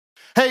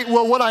Hey,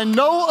 well, what I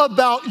know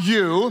about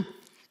you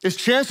is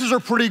chances are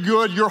pretty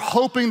good you're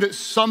hoping that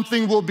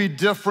something will be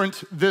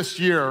different this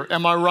year.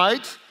 Am I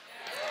right?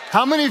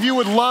 How many of you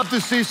would love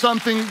to see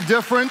something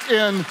different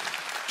in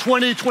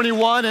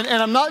 2021? And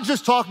I'm not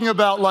just talking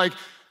about like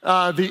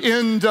the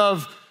end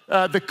of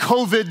the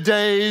COVID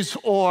days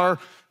or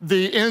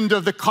the end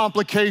of the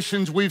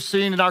complications we've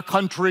seen in our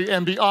country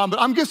and beyond, but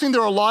I'm guessing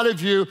there are a lot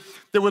of you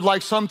that would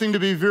like something to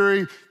be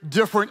very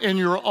different in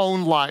your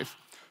own life.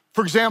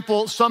 For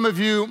example, some of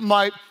you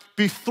might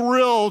be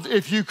thrilled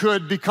if you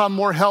could become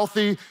more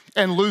healthy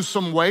and lose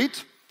some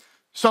weight.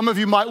 Some of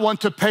you might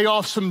want to pay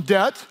off some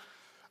debt.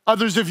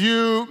 Others of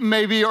you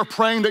maybe are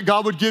praying that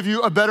God would give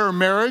you a better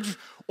marriage,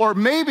 or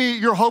maybe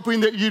you're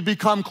hoping that you'd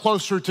become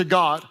closer to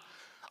God.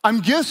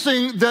 I'm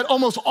guessing that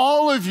almost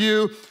all of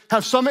you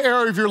have some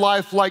area of your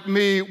life like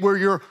me where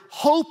you're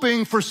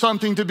hoping for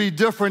something to be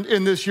different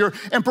in this year.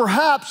 And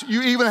perhaps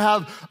you even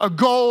have a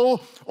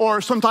goal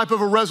or some type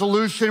of a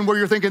resolution where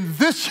you're thinking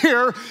this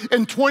year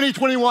in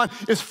 2021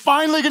 is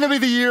finally gonna be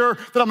the year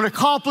that I'm gonna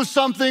accomplish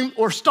something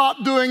or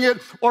stop doing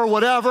it or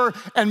whatever.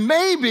 And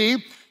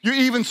maybe you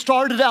even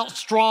started out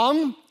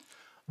strong,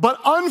 but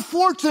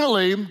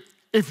unfortunately,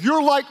 if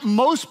you're like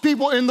most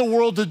people in the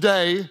world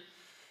today,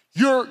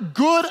 your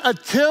good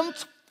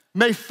attempt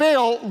may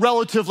fail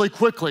relatively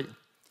quickly.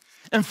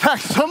 In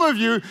fact, some of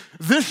you,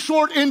 this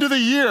short into the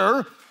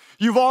year,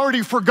 you've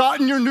already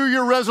forgotten your New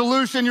Year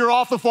resolution, you're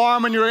off the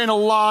farm and you're in a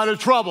lot of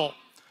trouble.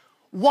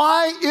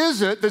 Why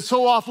is it that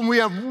so often we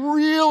have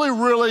really,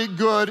 really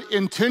good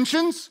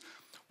intentions?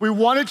 We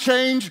want to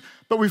change,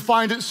 but we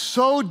find it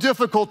so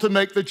difficult to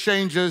make the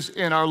changes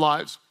in our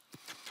lives.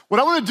 What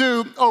I want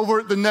to do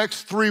over the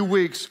next 3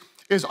 weeks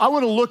is I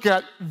want to look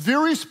at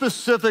very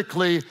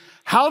specifically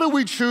how do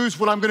we choose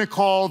what I'm gonna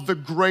call the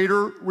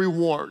greater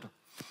reward?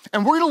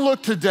 And we're gonna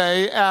look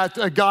today at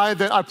a guy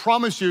that I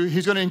promise you,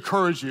 he's gonna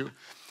encourage you.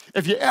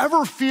 If you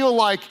ever feel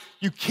like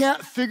you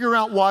can't figure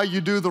out why you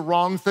do the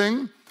wrong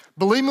thing,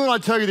 believe me when I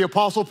tell you the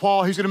Apostle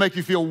Paul, he's gonna make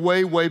you feel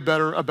way, way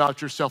better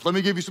about yourself. Let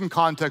me give you some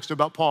context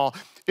about Paul.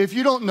 If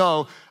you don't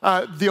know,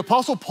 the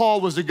Apostle Paul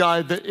was a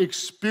guy that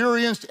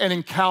experienced and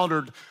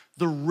encountered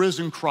the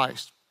risen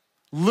Christ.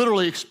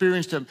 Literally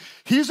experienced him.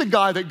 He's a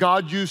guy that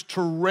God used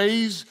to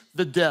raise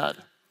the dead.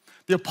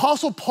 The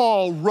Apostle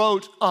Paul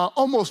wrote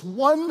almost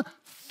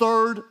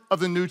 1/3 of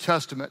the New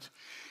Testament.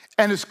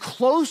 And as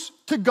close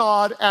to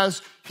God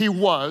as he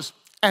was,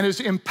 and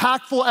as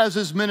impactful as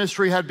his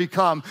ministry had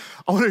become,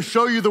 I want to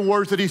show you the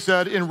words that he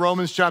said in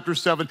Romans chapter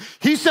 7.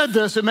 He said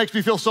this, it makes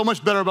me feel so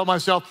much better about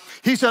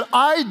myself. He said,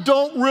 I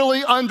don't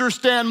really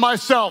understand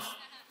myself.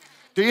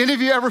 Do any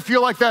of you ever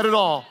feel like that at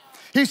all?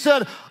 He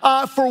said,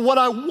 for what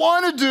I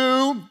want to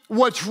do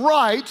what's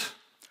right,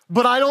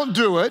 but I don't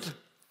do it.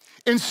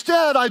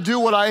 Instead, I do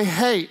what I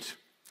hate.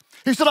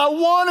 He said, I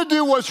want to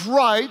do what's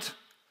right,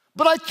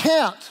 but I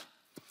can't.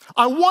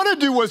 I want to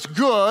do what's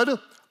good,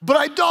 but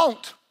I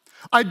don't.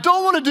 I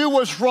don't want to do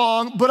what's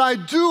wrong, but I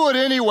do it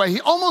anyway.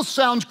 He almost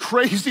sounds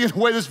crazy in a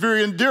way that's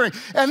very endearing.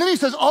 And then he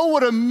says, oh,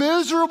 what a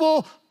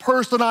miserable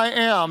person I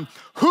am.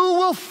 Who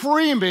will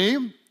free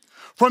me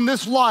from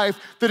this life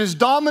that is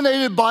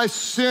dominated by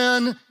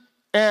sin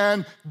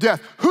and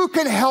death? Who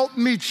can help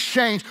me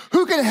change?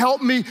 Who can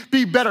help me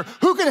be better?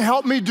 Who can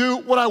help me do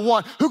what I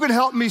want? Who can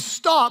help me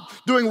stop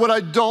doing what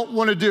I don't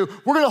want to do?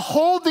 We're going to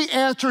hold the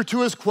answer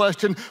to his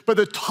question, but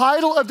the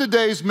title of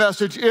today's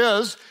message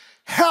is,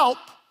 Help,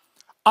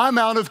 I'm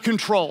Out of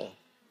Control.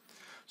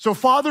 So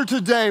Father,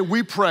 today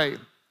we pray,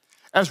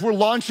 as we're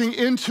launching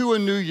into a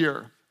new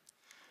year,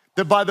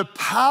 that by the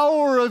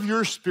power of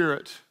your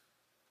Spirit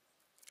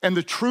and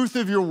the truth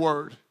of your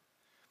word,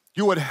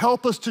 you would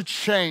help us to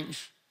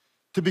change,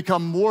 to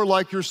become more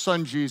like your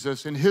son,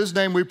 Jesus. In his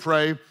name we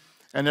pray,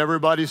 and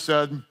everybody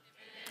said,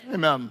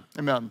 amen,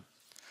 amen.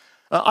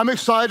 I'm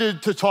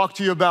excited to talk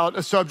to you about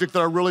a subject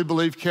that I really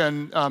believe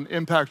can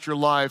impact your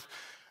life,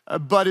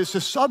 but it's a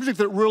subject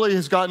that really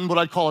has gotten what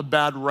I'd call a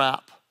bad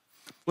rap.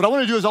 What I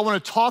wanna do is I wanna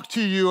talk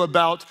to you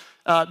about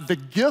the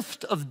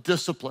gift of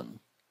discipline.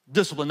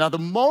 Discipline. Now, the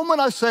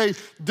moment I say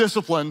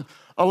discipline,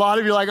 a lot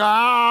of you are like,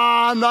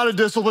 I'm not a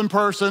disciplined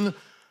person.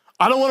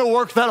 I don't want to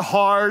work that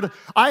hard.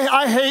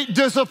 I hate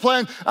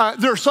discipline.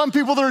 There are some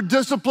people that are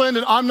disciplined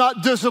and I'm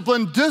not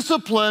disciplined.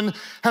 Discipline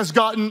has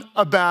gotten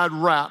a bad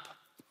rap.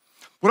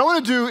 What I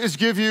want to do is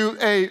give you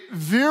a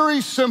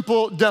very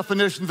simple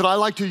definition that I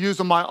like to use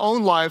in my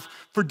own life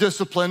for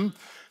discipline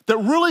that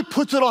really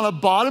puts it on a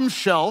bottom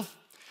shelf,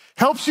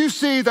 helps you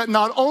see that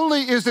not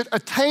only is it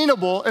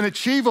attainable and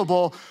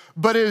achievable,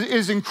 but it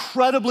is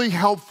incredibly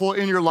helpful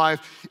in your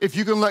life if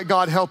you can let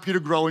God help you to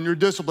grow in your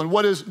discipline.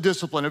 What is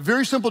discipline? A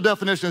very simple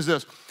definition is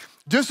this.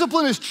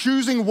 Discipline is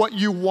choosing what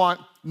you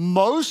want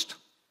most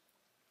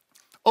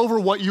over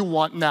what you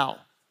want now.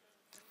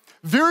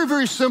 Very,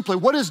 very simply,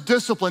 what is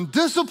discipline?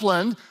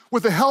 Discipline,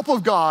 with the help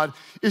of God,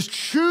 is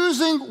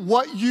choosing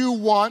what you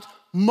want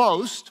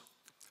most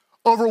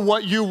over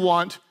what you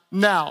want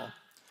now.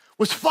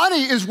 What's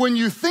funny is when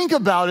you think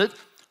about it,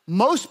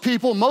 most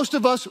people, most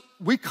of us,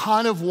 we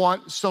kind of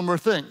want similar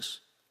things,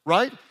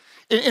 right?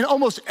 in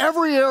almost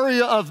every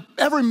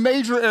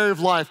major area of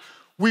life,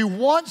 we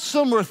want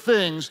similar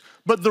things,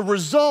 but the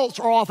results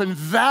are often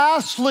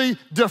vastly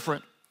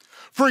different.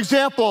 For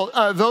example,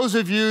 those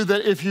of you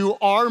that if you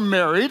are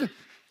married,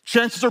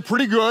 chances are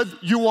pretty good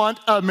you want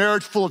a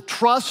marriage full of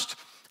trust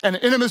and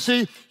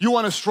intimacy. You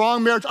want a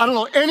strong marriage. I don't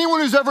know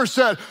anyone who's ever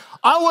said,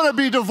 I want to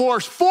be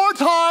divorced 4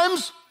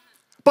 times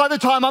by the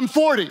time I'm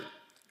 40.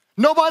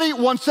 Nobody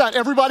wants that.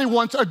 Everybody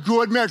wants a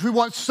good marriage. We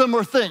want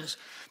similar things.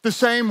 The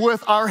same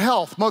with our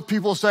health. Most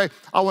people say,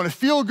 I want to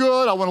feel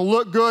good, I want to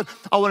look good,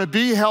 I want to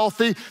be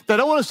healthy. They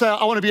don't want to say,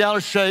 I want to be out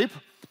of shape.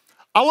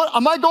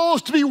 My goal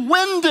is to be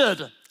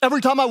winded every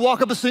time I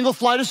walk up a single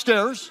flight of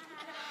stairs.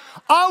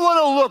 I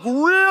want to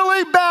look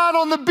really bad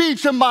on the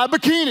beach in my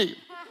bikini.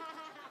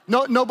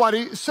 No,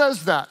 nobody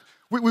says that.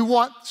 We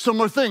want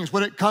similar things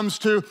when it comes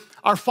to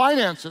our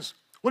finances.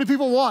 What do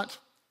people want?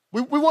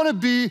 We want to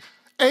be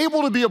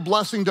able to be a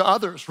blessing to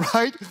others,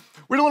 right?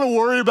 We don't want to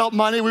worry about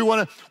money. We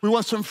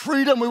want some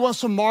freedom. We want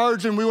some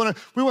margin. We want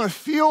to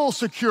feel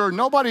secure.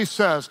 Nobody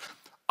says,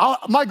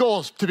 my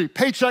goal is to be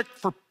paycheck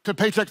to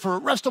paycheck for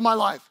the rest of my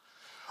life.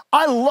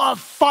 I love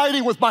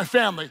fighting with my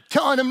family,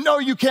 telling them, no,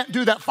 you can't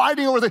do that,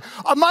 fighting over the,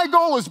 my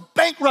goal is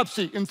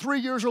bankruptcy in 3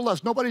 years or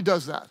less. Nobody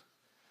does that.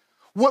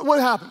 What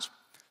happens?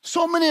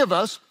 So many of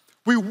us,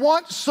 we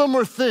want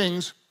similar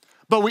things,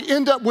 but we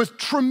end up with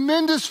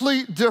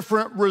tremendously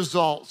different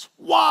results.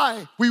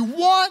 Why? We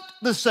want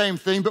the same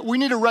thing, but we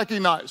need to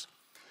recognize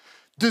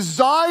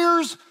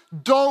desires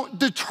don't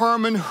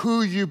determine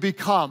who you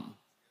become.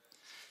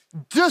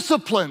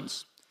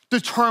 Disciplines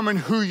determine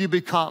who you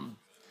become.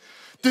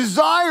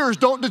 Desires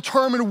don't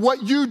determine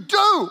what you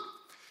do.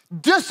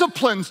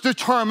 Disciplines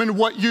determine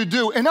what you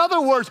do. In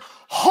other words,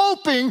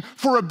 hoping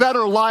for a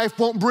better life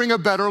won't bring a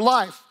better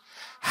life.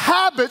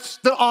 Habits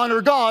that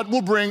honor God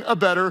will bring a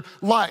better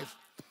life.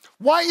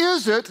 Why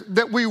is it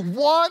that we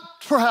want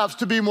perhaps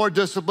to be more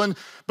disciplined,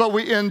 but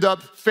we end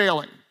up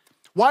failing?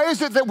 Why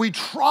is it that we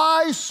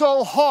try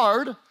so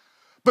hard,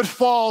 but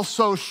fall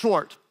so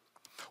short?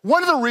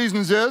 One of the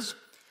reasons is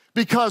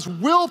because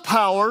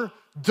willpower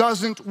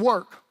doesn't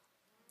work.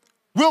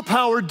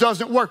 Willpower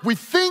doesn't work. We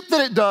think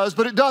that it does,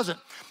 but it doesn't.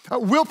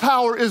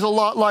 Willpower is a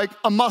lot like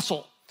a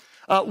muscle.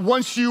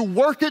 Once you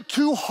work it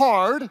too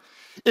hard,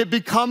 it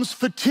becomes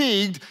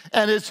fatigued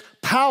and its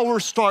power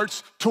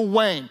starts to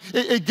wane.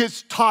 It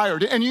gets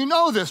tired. And you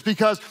know this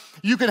because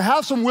you can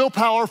have some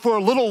willpower for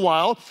a little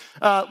while.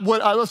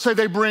 Let's say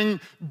they bring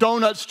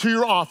donuts to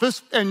your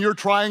office and you're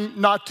trying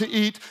not to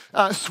eat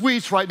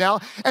sweets right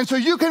now. And so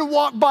you can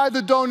walk by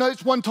the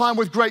donuts one time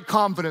with great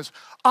confidence.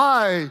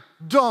 I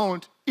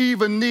don't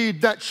even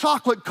need that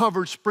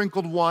chocolate-covered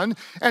sprinkled one,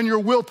 and your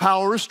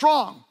willpower is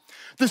strong.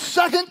 The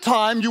second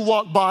time you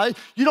walk by,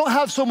 you don't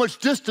have so much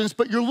distance,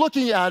 but you're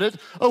looking at it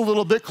a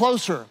little bit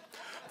closer.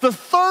 The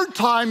third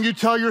time you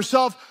tell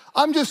yourself,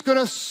 I'm just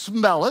gonna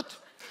smell it.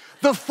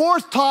 The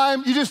fourth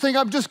time, you just think,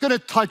 I'm just gonna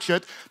touch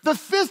it. The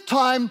fifth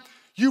time,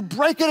 you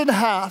break it in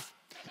half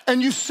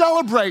and you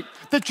celebrate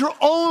that you're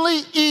only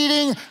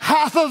eating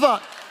half of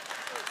it.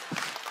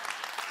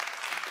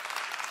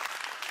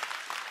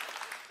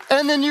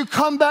 And then you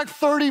come back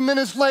 30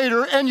 minutes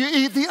later and you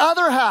eat the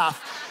other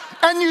half.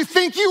 And you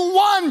think you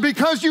won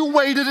because you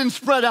waited and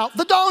spread out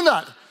the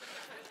donut.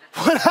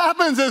 What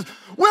happens is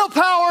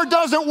willpower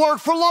doesn't work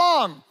for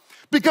long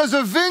because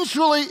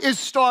eventually it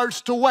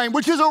starts to wane,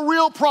 which is a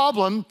real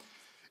problem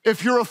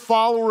if you're a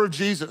follower of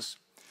Jesus.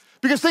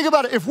 Because think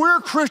about it, if we're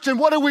a Christian,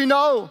 what do we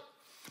know?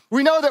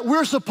 We know that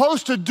we're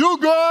supposed to do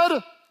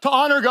good to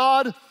honor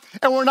God,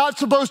 and we're not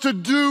supposed to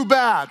do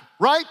bad,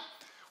 right?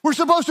 We're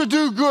supposed to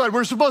do good.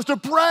 We're supposed to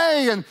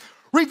pray and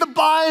read the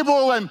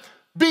Bible and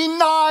be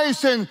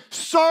nice and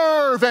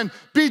serve and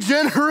be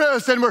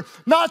generous, and we're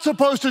not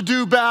supposed to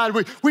do bad.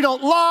 We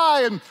don't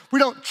lie and we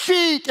don't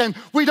cheat and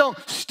we don't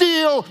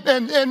steal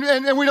and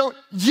we don't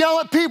yell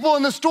at people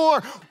in the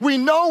store. We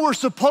know we're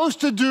supposed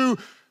to do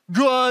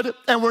good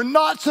and we're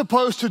not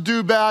supposed to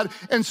do bad,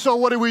 and so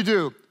what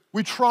do?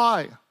 We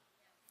try.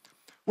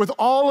 With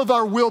all of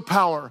our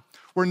willpower,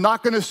 we're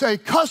not gonna say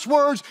cuss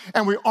words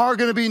and we are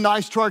gonna be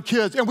nice to our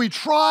kids. And we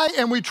try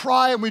and we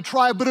try and we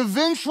try, but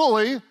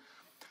eventually,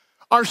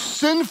 our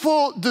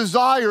sinful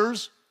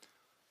desires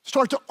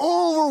start to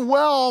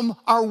overwhelm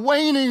our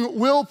waning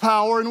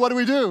willpower, and what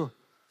do?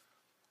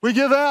 We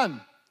give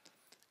in.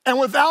 And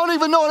without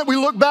even knowing it, we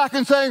look back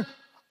and saying,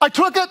 I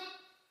took it,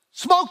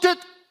 smoked it,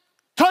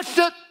 touched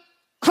it,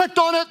 clicked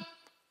on it,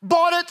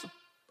 bought it.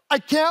 I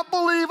can't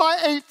believe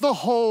I ate the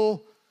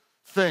whole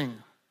thing.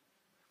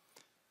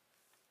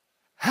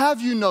 Have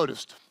you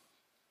noticed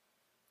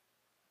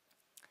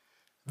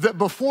that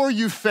before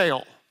you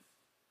fail,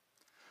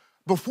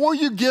 before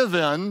you give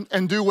in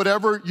and do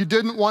whatever you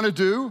didn't want to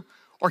do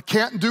or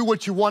can't do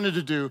what you wanted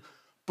to do,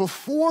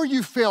 before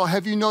you fail,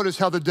 have you noticed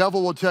how the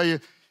devil will tell you,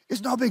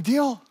 it's no big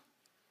deal.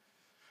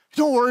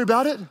 Don't worry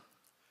about it.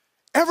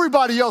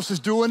 Everybody else is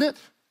doing it.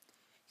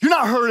 You're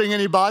not hurting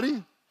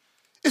anybody.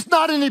 It's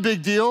not any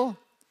big deal.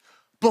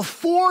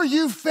 Before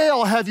you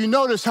fail, have you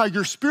noticed how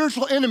your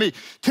spiritual enemy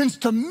tends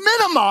to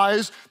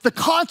minimize the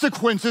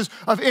consequences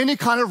of any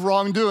kind of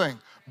wrongdoing?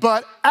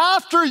 But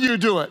after you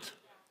do it,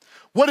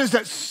 what does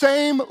that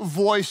same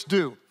voice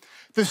do?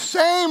 The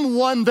same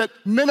one that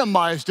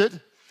minimized it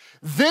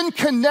then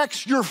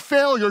connects your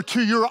failure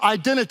to your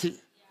identity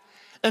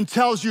and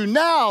tells you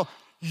now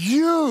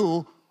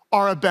you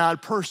are a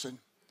bad person.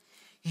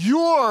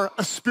 You're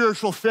a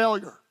spiritual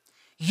failure.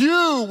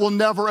 You will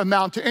never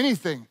amount to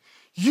anything.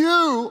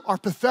 You are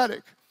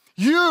pathetic.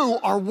 You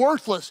are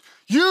worthless.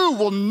 You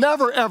will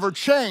never, ever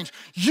change.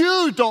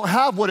 You don't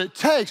have what it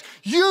takes.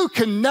 You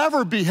can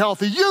never be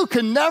healthy. You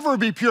can never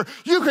be pure.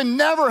 You can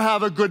never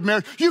have a good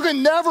marriage. You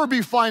can never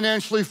be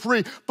financially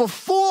free.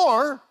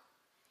 Before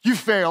you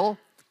fail,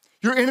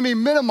 your enemy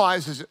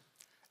minimizes it.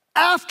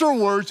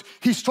 Afterwards,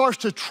 he starts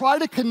to try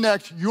to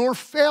connect your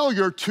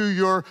failure to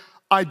your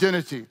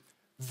identity.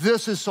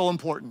 This is so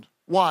important.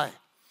 Why?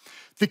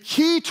 The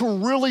key to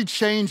really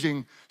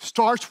changing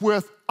starts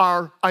with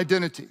our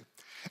identity.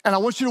 And I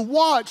want you to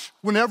watch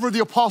whenever the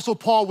Apostle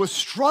Paul was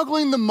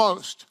struggling the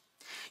most,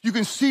 you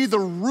can see the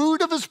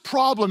root of his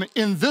problem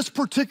in this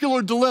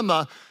particular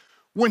dilemma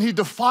when he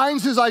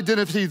defines his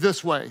identity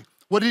this way.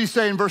 What did he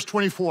say in verse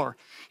 24?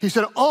 He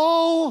said,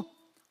 "Oh,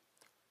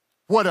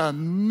 what a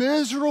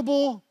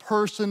miserable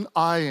person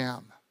I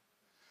am."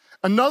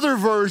 Another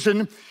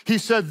version, he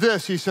said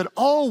this, he said,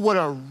 "Oh, what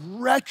a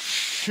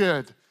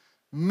wretched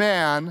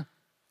man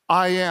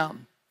I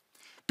am.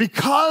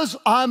 Because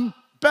I'm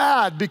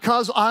bad,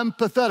 because I'm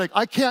pathetic.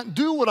 I can't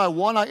do what I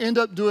want. I end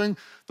up doing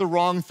the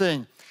wrong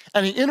thing."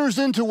 And he enters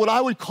into what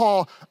I would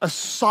call a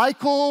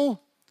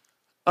cycle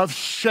of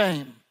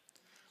shame.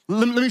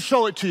 Let me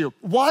show it to you.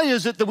 Why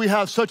is it that we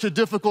have such a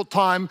difficult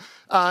time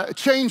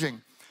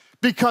changing?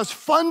 Because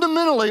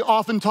fundamentally,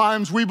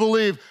 oftentimes we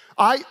believe,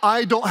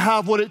 I don't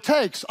have what it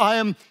takes. I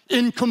am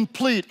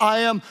incomplete. I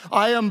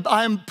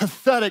am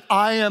pathetic.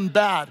 I am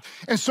bad.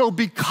 And so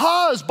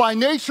because by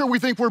nature we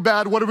think we're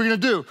bad, what are we gonna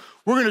do?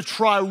 We're gonna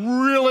try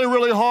really,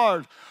 really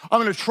hard. I'm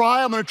gonna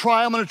try,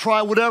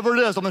 whatever it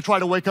is. I'm gonna try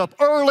to wake up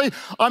early.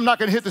 I'm not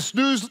gonna hit the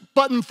snooze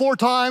button 4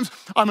 times.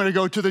 I'm gonna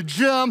go to the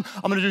gym.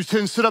 I'm gonna do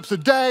 10 sit-ups a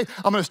day.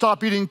 I'm gonna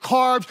stop eating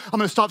carbs. I'm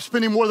gonna stop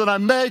spending more than I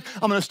make.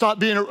 I'm gonna stop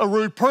being a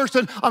rude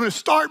person. I'm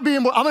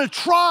gonna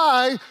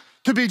try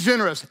to be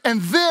generous. And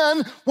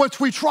then once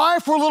we try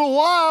for a little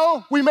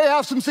while, we may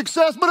have some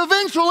success, but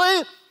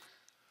eventually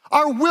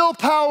our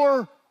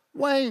willpower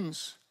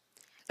wanes.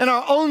 And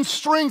our own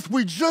strength,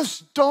 we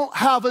just don't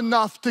have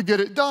enough to get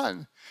it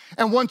done.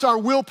 And once our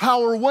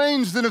willpower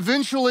wanes, then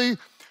eventually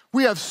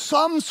we have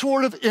some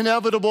sort of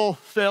inevitable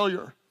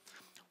failure.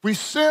 We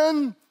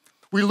sin,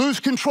 we lose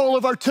control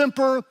of our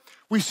temper,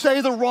 we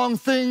say the wrong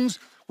things,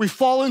 we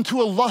fall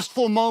into a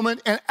lustful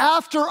moment, and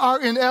after our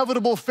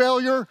inevitable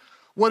failure,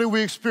 what do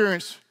we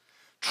experience?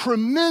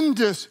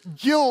 Tremendous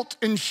guilt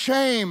and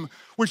shame,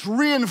 which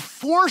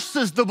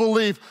reinforces the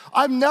belief,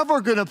 I'm never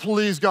gonna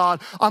please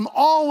God. I'm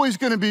always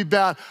gonna be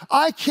bad.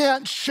 I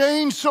can't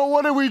change, so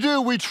what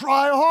do? We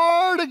try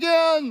hard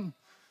again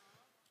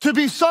to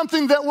be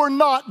something that we're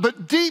not,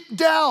 but deep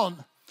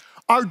down,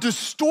 our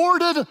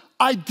distorted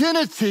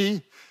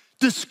identity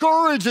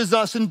discourages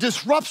us and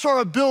disrupts our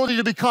ability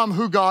to become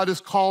who God is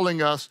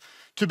calling us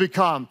to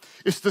become.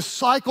 It's the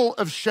cycle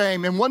of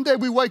shame. And one day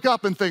we wake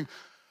up and think,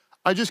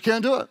 I just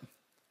can't do it.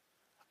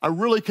 I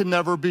really can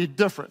never be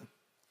different.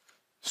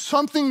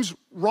 Something's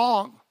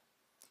wrong.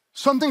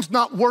 Something's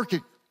not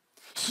working.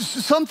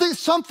 Something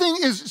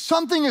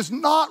is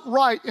not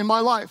right in my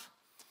life.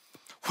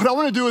 What I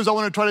want to do is I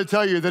want to try to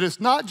tell you that it's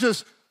not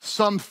just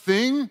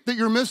something that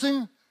you're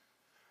missing,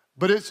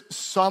 but it's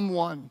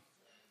someone.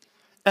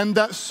 And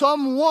that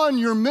someone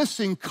you're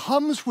missing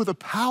comes with a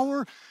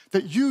power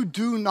that you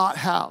do not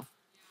have.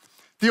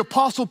 The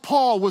Apostle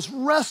Paul was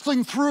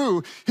wrestling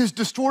through his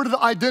distorted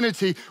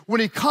identity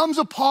when he comes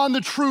upon the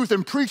truth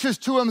and preaches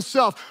to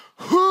himself,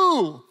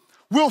 who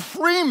will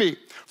free me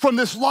from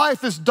this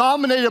life that's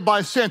dominated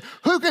by sin?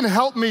 Who can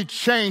help me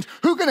change?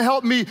 Who can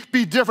help me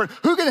be different?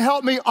 Who can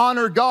help me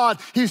honor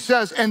God? He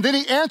says, and then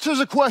he answers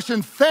a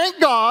question,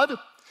 thank God,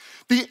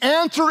 the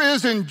answer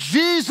is in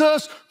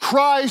Jesus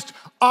Christ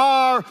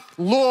our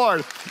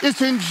Lord.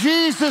 It's in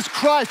Jesus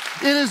Christ.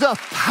 It is a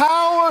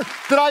power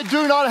that I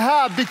do not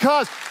have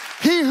because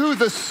he who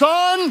the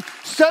Son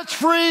sets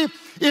free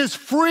is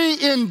free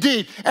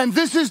indeed. And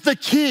this is the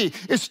key.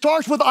 It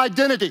starts with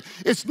identity.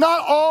 It's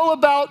not all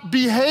about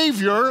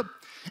behavior.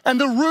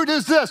 And the root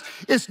is this.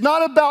 It's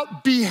not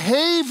about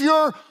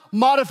behavior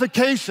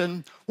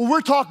modification. What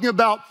we're talking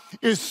about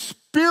is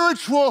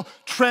spiritual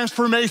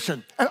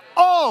transformation. And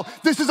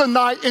this is a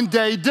night and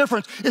day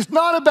difference. It's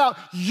not about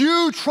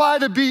you try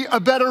to be a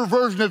better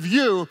version of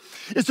you.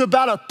 It's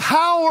about a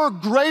power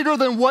greater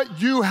than what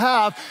you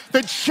have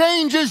that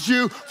changes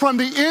you from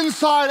the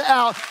inside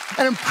out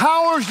and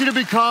empowers you to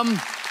become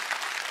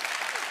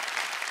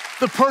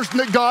the person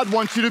that God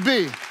wants you to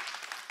be.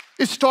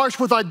 It starts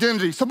with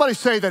identity. Somebody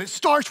say that. It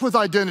starts with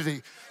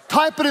identity.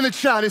 Type it in the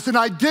chat. It's an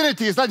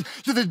identity. It's not,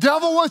 the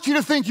devil wants you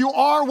to think you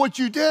are what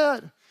you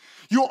did.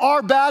 You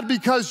are bad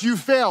because you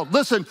failed.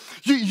 Listen,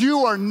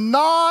 you are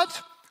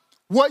not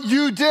what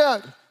you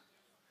did.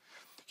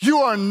 You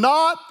are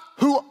not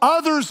who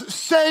others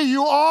say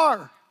you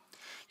are.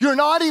 You're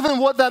not even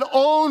what that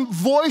own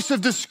voice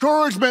of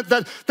discouragement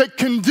that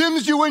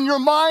condemns you in your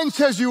mind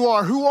says you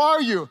are. Who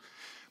are you?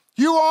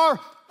 You are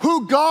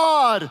who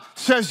God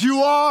says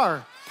you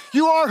are.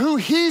 You are who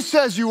He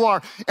says you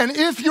are. And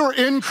if you're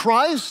in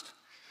Christ,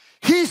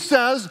 He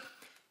says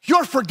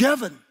you're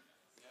forgiven.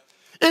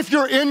 If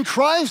you're in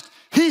Christ,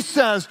 He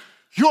says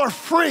you're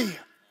free.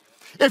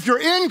 If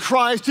you're in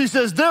Christ, He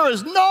says there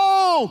is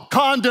no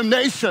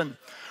condemnation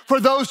for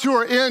those who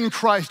are in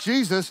Christ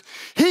Jesus.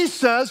 He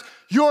says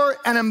you're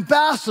an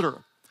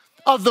ambassador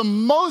of the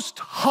Most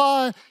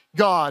High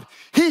God.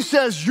 He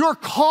says you're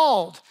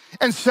called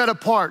and set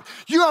apart.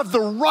 You have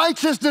the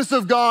righteousness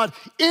of God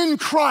in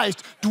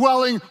Christ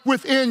dwelling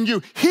within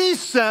you. He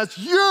says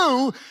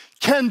you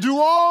can do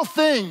all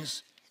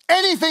things,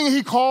 anything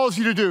He calls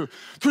you to do,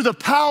 through the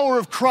power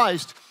of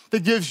Christ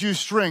that gives you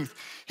strength.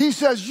 He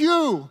says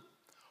you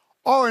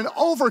are an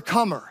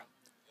overcomer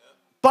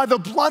by the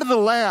blood of the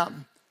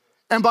Lamb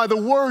and by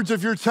the words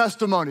of your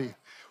testimony.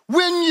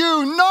 When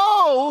you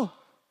know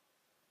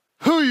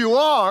who you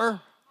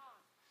are,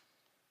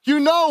 you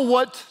know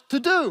what to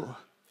do.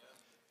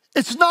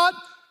 It's not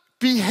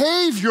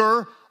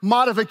behavior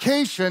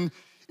modification,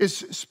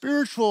 it's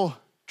spiritual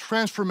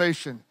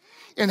transformation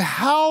in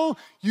how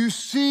you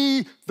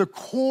see the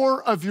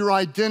core of your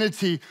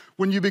identity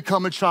when you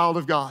become a child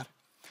of God.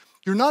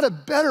 You're not a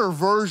better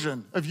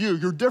version of you,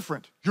 you're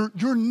different.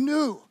 You're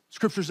new,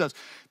 Scripture says.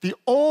 The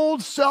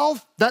old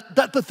self,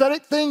 that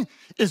pathetic thing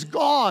is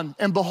gone,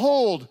 and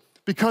behold,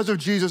 because of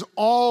Jesus,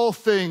 all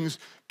things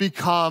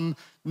become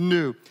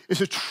new.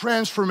 It's a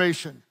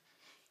transformation.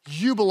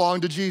 You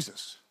belong to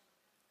Jesus.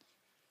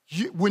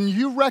 When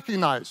you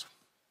recognize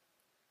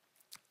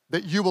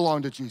that you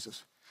belong to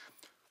Jesus,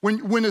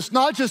 when it's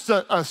not just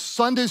a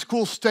Sunday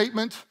school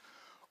statement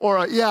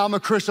or yeah, I'm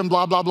a Christian,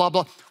 blah, blah, blah,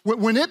 blah.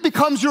 When it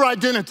becomes your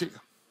identity,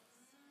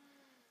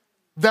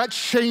 that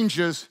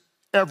changes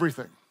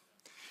everything.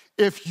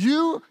 If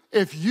you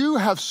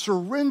have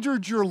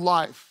surrendered your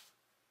life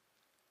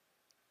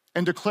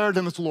and declared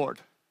Him as Lord,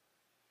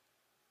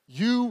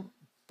 you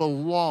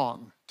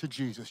belong to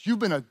Jesus. You've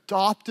been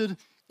adopted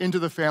into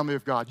the family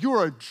of God. You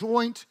are a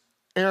joint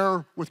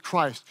heir with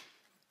Christ.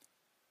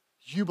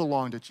 You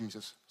belong to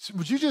Jesus.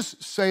 Would you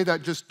just say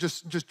that just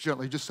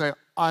gently? Just say,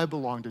 I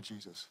belong to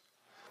Jesus.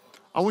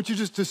 I want you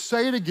just to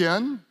say it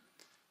again.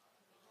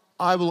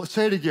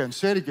 Say it again,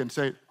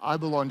 say, I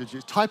belong to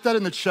Jesus. Type that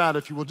in the chat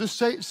if you will. Just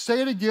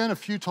say it again a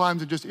few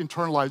times and just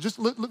internalize.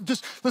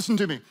 Just listen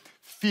to me.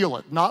 Feel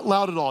it, not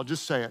loud at all,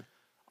 just say it.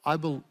 I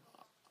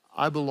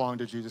belong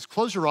to Jesus.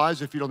 Close your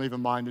eyes if you don't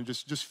even mind and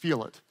just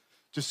feel it.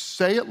 Just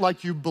say it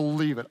like you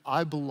believe it.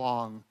 I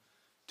belong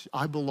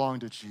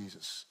to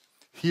Jesus.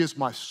 He is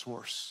my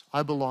source.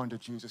 I belong to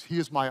Jesus. He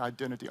is my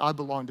identity. I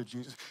belong to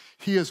Jesus.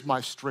 He is my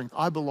strength.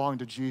 I belong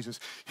to Jesus.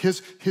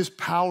 His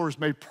power is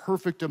made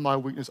perfect in my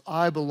weakness.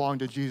 I belong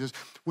to Jesus.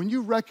 When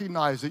you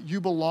recognize that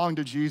you belong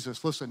to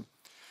Jesus, listen,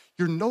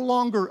 you're no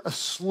longer a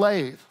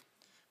slave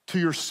to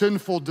your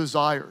sinful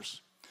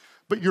desires,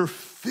 but you're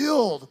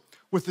filled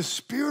with the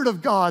Spirit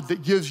of God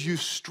that gives you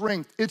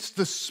strength. It's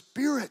the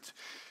Spirit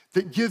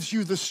that gives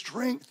you the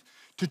strength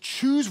to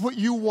choose what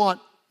you want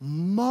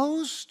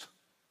most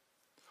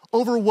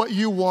over what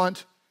you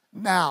want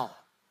now.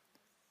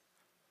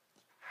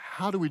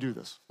 How do we do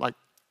this? Like,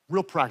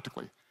 real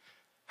practically.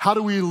 How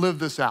do we live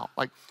this out?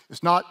 Like,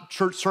 it's not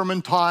church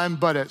sermon time,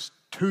 but it's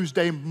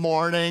Tuesday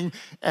morning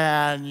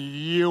and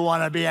you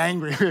want to be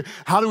angry.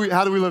 How do we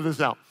live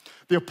this out?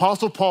 The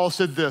Apostle Paul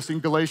said this in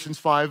Galatians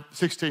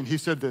 5:16. He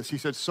said this. He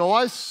said, so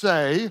I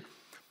say,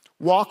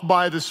 walk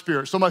by the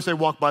Spirit. Somebody say,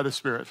 walk by the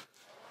Spirit.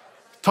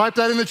 Type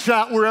that in the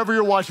chat wherever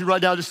you're watching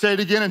right now. Just say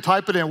it again and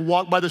type it in.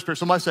 Walk by the Spirit.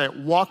 Somebody say it.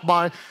 Walk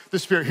by the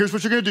Spirit. Here's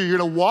what you're going to do. You're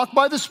going to walk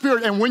by the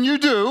Spirit. And when you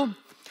do,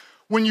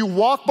 when you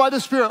walk by the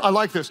Spirit, I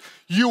like this,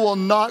 you will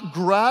not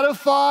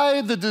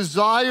gratify the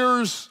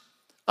desires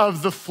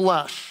of the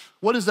flesh.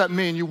 What does that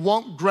mean? You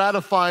won't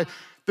gratify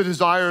the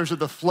desires of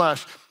the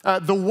flesh.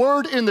 The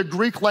word in the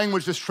Greek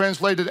language is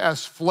translated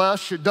as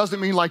flesh. It doesn't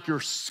mean like your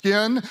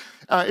skin.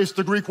 It's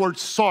the Greek word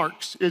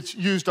sarx. It's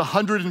used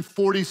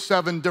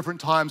 147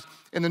 different times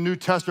in the New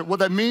Testament. What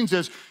that means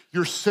is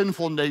your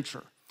sinful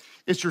nature.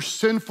 It's your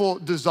sinful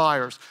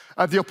desires.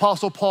 The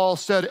Apostle Paul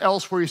said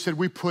elsewhere, he said,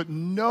 we put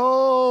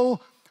no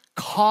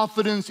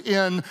confidence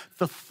in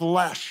the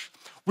flesh.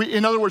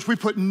 In other words, we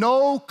put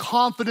no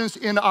confidence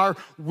in our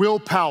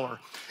willpower.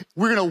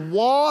 We're gonna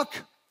walk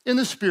in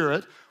the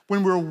Spirit.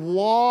 When we're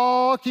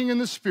walking in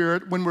the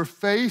Spirit, when we're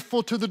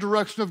faithful to the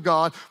direction of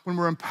God, when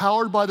we're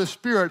empowered by the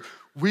Spirit,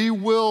 we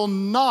will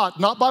not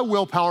by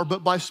willpower,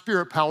 but by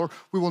Spirit power,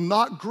 we will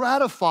not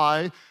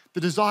gratify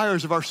the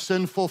desires of our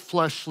sinful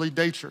fleshly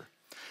nature.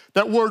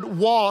 That word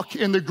walk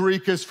in the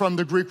Greek is from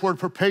the Greek word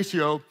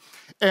perpatio,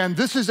 and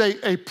this is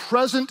a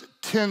present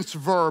tense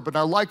verb, and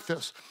I like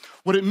this.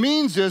 What it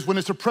means is, when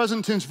it's a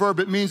present tense verb,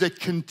 it means a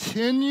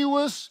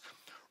continuous,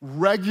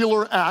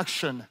 regular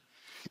action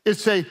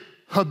It's a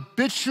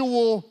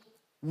habitual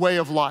way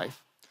of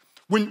life.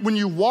 When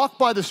you walk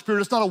by the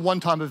Spirit, it's not a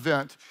one-time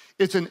event.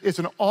 It's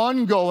an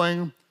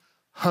ongoing,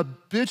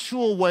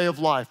 habitual way of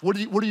life. What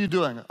are you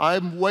doing?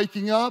 I'm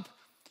waking up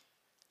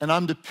and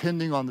I'm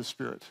depending on the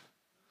Spirit.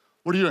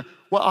 What are you doing?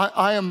 Well,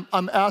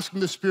 I'm asking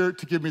the Spirit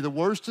to give me the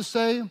words to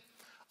say.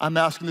 I'm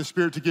asking the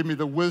Spirit to give me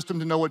the wisdom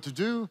to know what to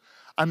do.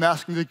 I'm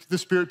asking the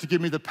Spirit to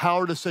give me the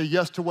power to say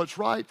yes to what's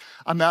right.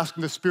 I'm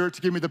asking the Spirit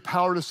to give me the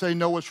power to say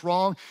no, what's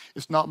wrong.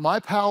 It's not my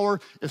power.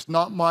 It's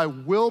not my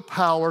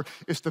willpower.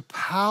 It's the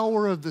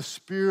power of the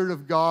Spirit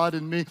of God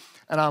in me,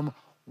 and I'm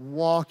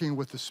walking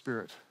with the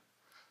Spirit.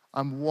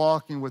 I'm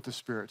walking with the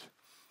Spirit.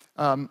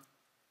 I don't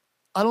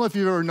know if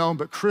you've ever known,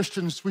 but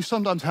Christians, we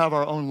sometimes have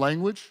our own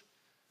language.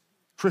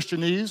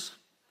 Christianese,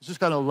 it's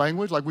just kind of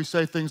language. Like we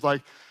say things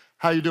like,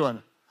 how you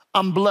doing?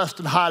 I'm blessed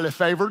and highly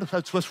favored.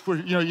 That's what's,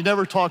 you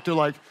never talk to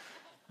like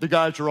the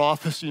guy at your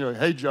office,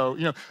 hey, Joe,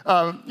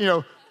 what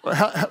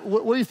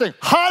do you think?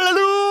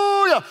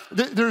 Hallelujah!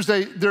 There's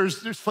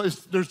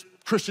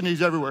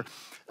Christianese everywhere.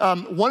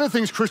 One of the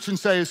things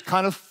Christians say is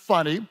kind of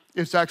funny.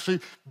 It's actually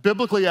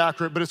biblically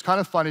accurate, but it's kind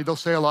of funny. They'll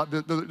say a lot,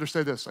 they'll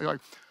say this, like,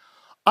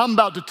 I'm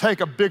about to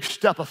take a big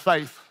step of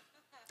faith.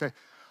 Okay?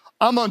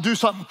 I'm gonna do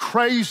something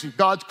crazy.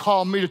 God's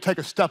called me to take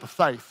a step of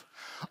faith.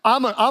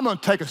 I'm gonna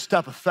take a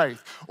step of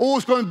faith. Oh,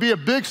 it's gonna be a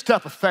big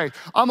step of faith.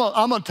 I'm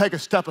gonna take a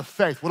step of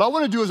faith. What I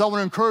wanna do is I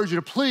wanna encourage you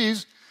to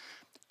please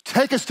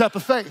take a step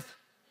of faith.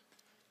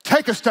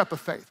 Take a step of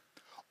faith.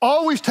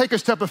 Always take a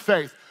step of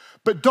faith,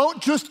 but don't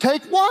just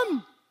take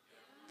one.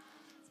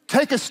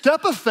 Take a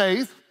step of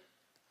faith,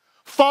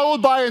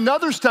 followed by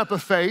another step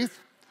of faith,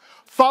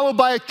 followed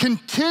by a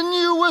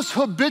continuous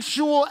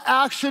habitual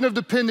action of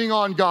depending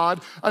on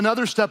God,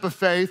 another step of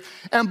faith.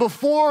 And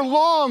before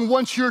long,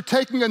 once you're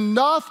taking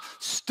enough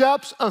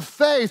steps of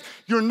faith,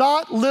 you're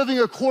not living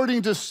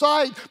according to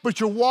sight, but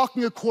you're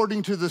walking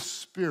according to the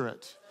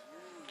Spirit.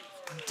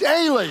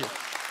 Daily.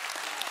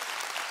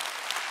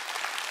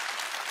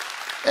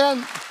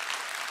 And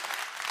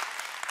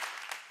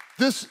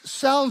this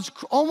sounds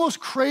almost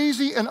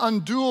crazy and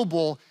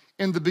undoable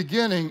in the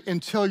beginning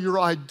until your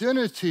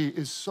identity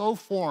is so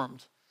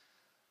formed.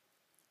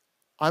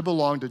 I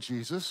belong to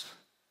Jesus,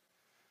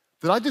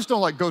 that I just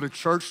don't like go to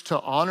church to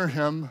honor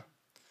him,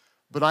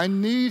 but I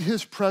need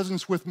his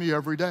presence with me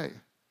every day.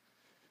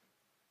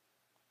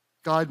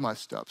 Guide my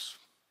steps,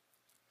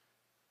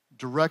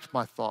 direct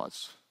my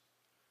thoughts,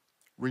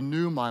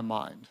 renew my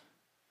mind,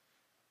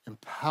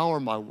 empower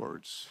my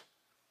words,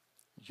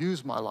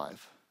 use my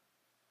life.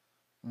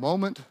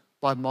 Moment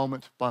by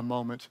moment by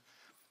moment,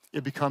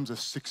 it becomes a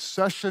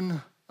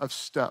succession of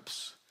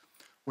steps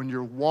when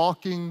you're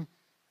walking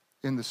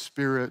in the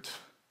Spirit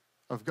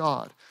of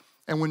God.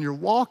 And when you're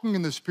walking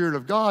in the Spirit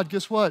of God,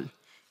 guess what?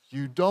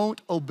 You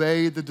don't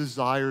obey the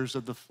desires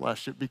of the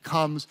flesh. It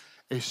becomes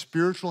a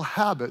spiritual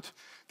habit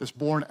that's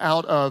born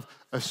out of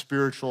a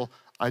spiritual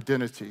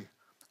identity.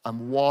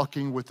 I'm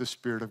walking with the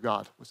Spirit of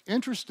God. What's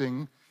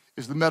interesting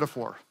is the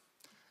metaphor.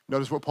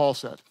 Notice what Paul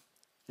said.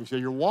 He said,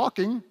 you're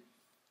walking.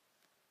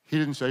 He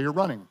didn't say you're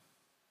running.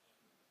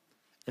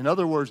 In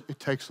other words, it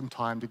takes some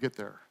time to get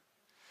there.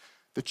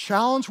 The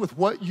challenge with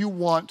what you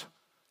want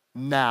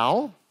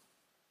now,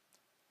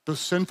 those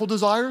sinful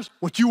desires,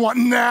 what you want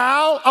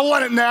now, I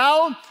want it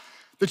now.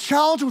 The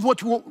challenge with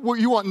what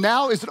you want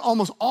now is it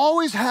almost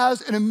always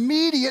has an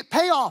immediate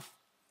payoff,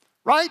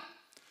 right?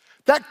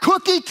 That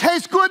cookie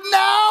tastes good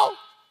now.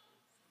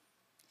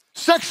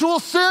 Sexual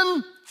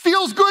sin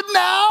feels good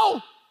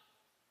now.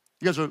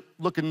 You guys are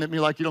looking at me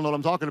like you don't know what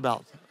I'm talking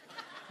about.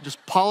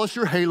 Just polish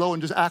your halo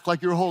and just act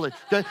like you're holy,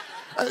 okay?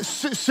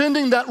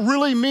 Sending that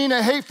really mean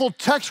and hateful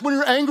text when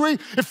you're angry,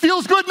 it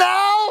feels good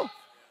now.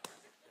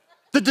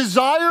 The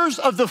desires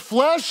of the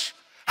flesh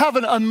have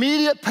an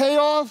immediate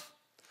payoff,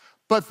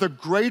 but the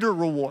greater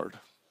reward,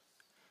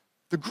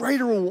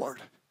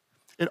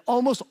 it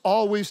almost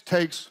always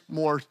takes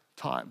more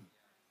time.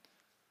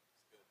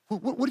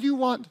 What do you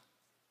want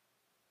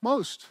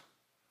most?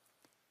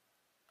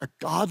 A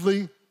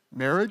godly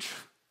marriage?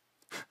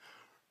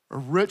 A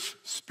rich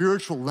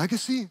spiritual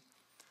legacy,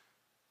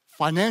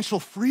 financial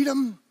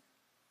freedom,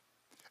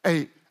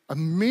 a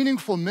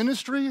meaningful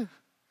ministry?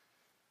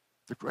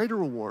 The greater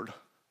reward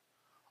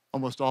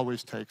almost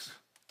always takes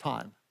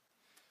time.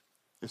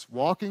 It's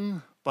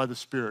walking by the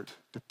Spirit,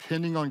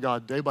 depending on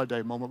God day by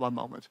day, moment by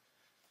moment.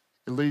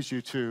 It leads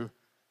you to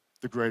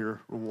the greater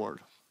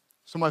reward.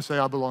 Somebody say,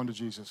 I belong to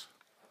Jesus.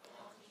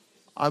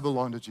 I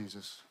belong to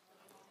Jesus.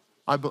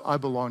 I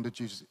belong to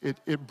Jesus.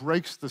 It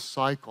breaks the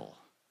cycle.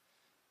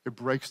 It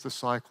breaks the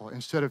cycle.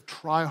 Instead of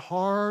try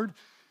hard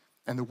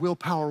and the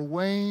willpower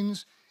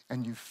wanes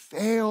and you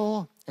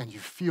fail and you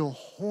feel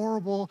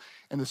horrible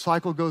and the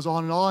cycle goes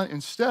on,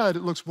 instead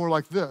it looks more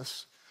like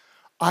this.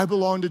 I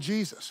belong to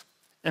Jesus.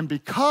 And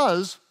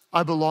because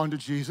I belong to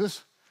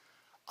Jesus,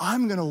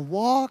 I'm gonna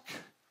walk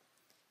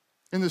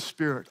in the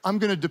Spirit. I'm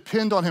gonna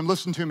depend on him.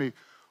 Listen to me.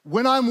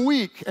 When I'm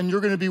weak, and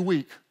you're gonna be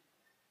weak,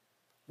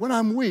 when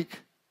I'm weak,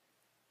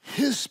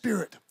 his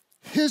Spirit,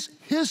 his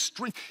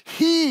strength,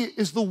 he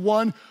is the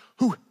one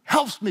who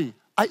helps me.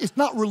 it's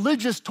not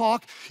religious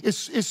talk,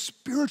 it's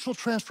spiritual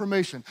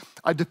transformation.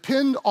 I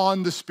depend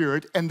on the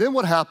Spirit, and then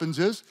what happens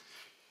is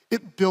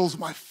it builds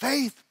my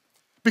faith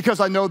because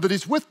I know that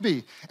he's with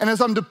me. And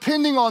as I'm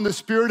depending on the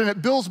Spirit and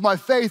it builds my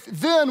faith,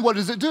 then what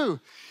does it do?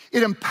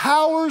 It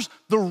empowers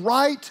the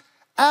right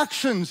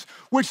actions,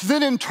 which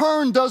then in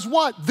turn does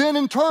what? Then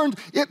in turn,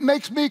 it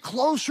makes me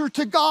closer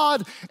to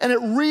God, and it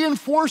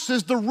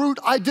reinforces the root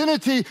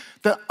identity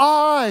that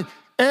I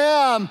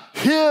am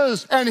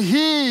his and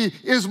he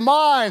is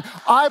mine.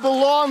 I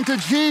belong to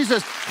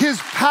Jesus. His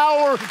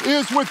power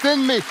is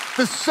within me.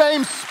 The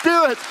same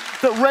Spirit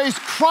that raised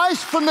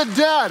Christ from the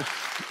dead,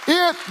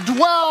 it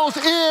dwells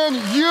in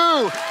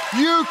you.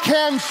 You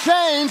can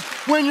change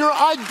when your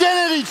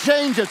identity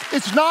changes.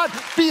 It's not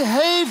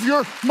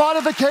behavior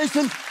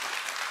modification.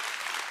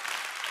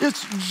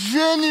 It's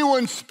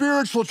genuine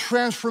spiritual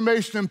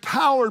transformation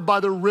empowered by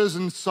the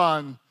risen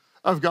Son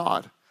of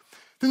God.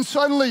 Then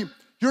suddenly,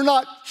 you're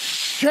not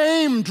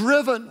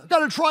shame-driven. Got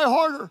to try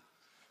harder.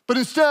 But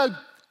instead,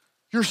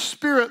 you're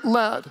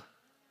Spirit-led.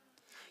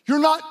 You're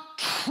not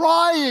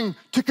trying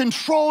to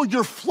control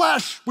your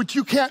flesh, which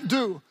you can't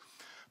do,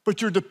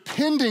 but you're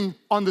depending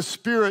on the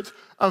Spirit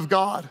of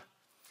God.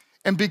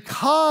 And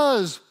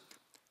because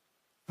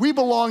we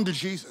belong to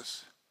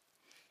Jesus,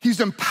 he's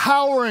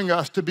empowering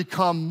us to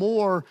become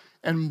more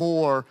and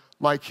more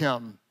like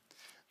him.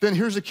 Then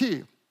here's the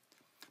key.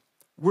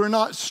 We're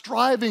not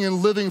striving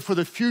and living for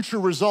the future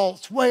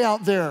results way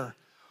out there.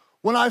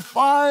 When I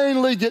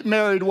finally get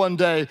married one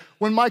day,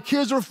 when my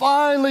kids are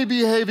finally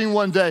behaving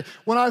one day,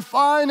 when I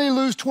finally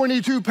lose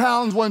 22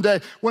 pounds one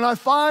day, when I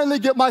finally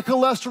get my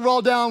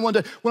cholesterol down one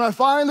day, when I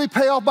finally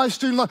pay off my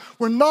student loan,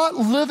 we're not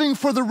living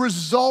for the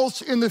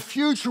results in the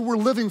future. We're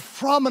living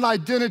from an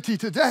identity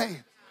today.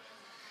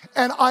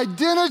 And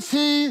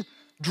identity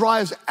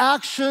drives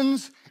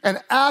actions, and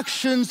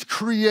actions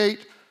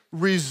create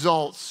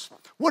results.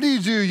 What do?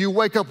 You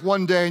wake up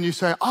one day and you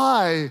say,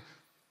 I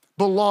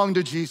belong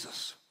to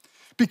Jesus.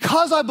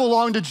 Because I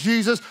belong to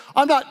Jesus,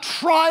 I'm not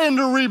trying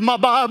to read my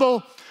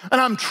Bible,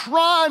 and I'm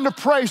trying to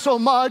pray so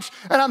much,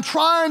 and I'm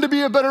trying to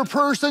be a better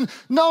person.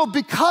 No,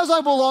 because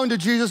I belong to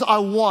Jesus, I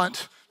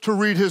want to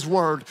read his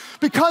word.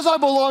 Because I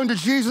belong to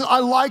Jesus, I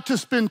like to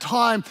spend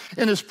time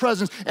in his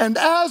presence. And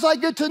as I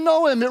get to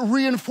know him, it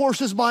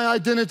reinforces my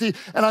identity,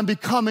 and I'm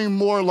becoming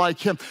more like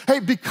him. Hey,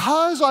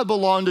 because I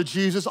belong to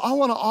Jesus, I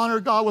want to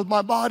honor God with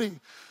my body.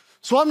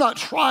 So I'm not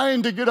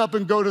trying to get up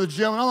and go to the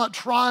gym, and I'm not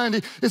trying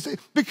to,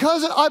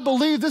 because I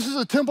believe this is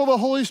a temple of the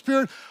Holy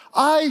Spirit,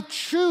 I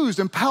choose,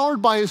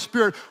 empowered by his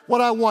Spirit, what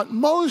I want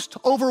most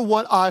over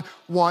what I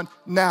want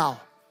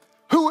now.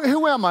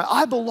 Who am I?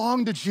 I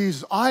belong to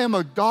Jesus. I am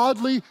a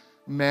godly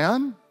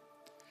man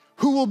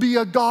who will be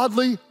a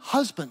godly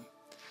husband.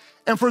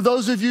 And for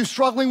those of you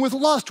struggling with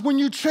lust, when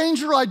you change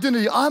your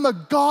identity, I'm a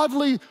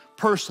godly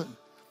person.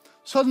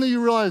 Suddenly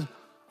you realize,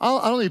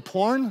 I don't need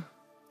porn.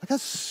 Like,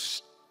 that's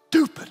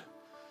stupid.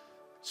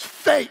 It's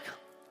fake.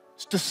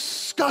 It's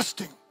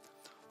disgusting.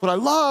 What I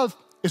love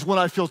is when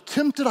I feel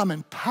tempted, I'm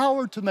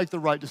empowered to make the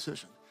right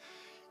decision.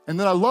 And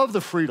then I love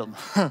the freedom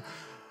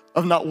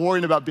of not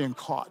worrying about being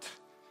caught.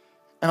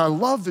 And I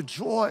love the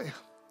joy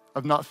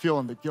of not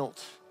feeling the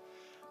guilt.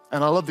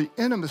 And I love the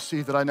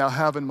intimacy that I now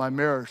have in my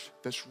marriage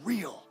that's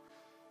real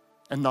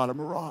and not a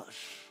mirage.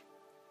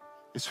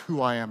 It's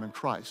who I am in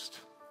Christ.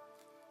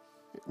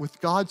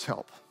 With God's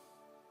help,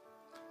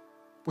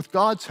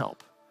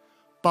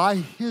 by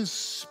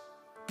his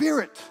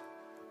Spirit,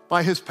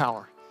 by his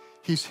power,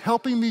 he's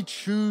helping me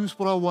choose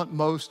what I want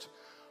most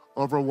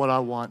over what I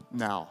want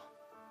now.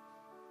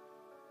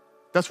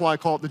 That's why I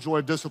call it the joy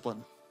of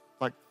discipline.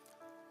 Like,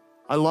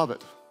 I love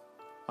it.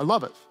 I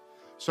love it.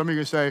 Some of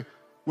you say,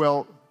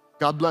 well,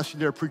 God bless you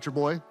there, preacher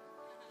boy.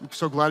 I'm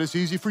so glad it's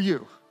easy for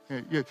you.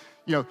 You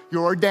know,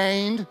 you're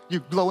ordained,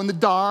 you glow in the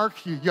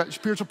dark, you got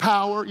spiritual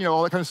power,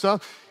 all that kind of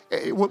stuff.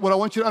 What I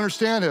want you to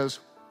understand is,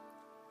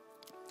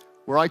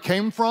 where I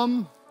came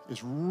from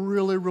is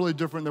really, really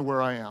different than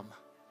where I am.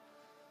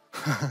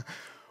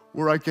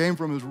 Where I came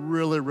from is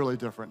really, really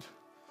different.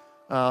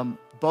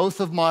 Both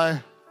of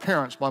my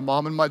parents, my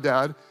mom and my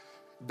dad,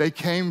 they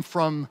came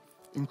from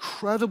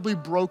incredibly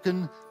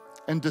broken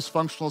and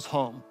dysfunctional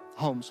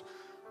homes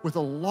with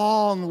a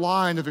long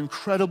line of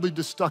incredibly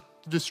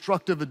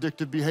destructive,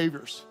 addictive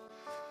behaviors.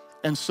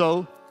 And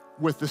so,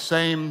 with the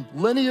same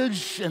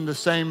lineage and the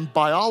same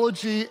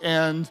biology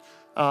and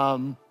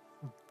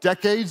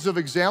decades of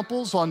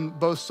examples on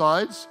both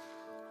sides,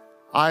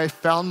 I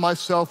found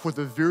myself with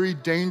a very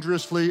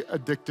dangerously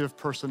addictive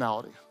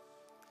personality.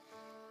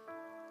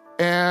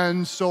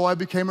 And so I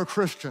became a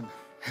Christian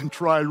and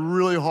tried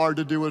really hard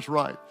to do what's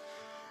right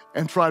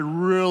and tried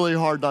really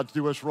hard not to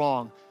do what's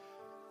wrong.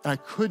 And I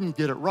couldn't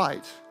get it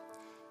right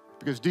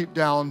because deep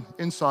down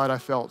inside I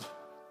felt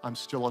I'm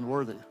still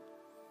unworthy.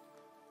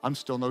 I'm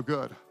still no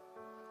good.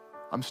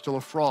 I'm still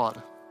a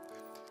fraud.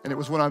 And it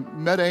was when I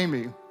met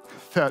Amy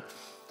that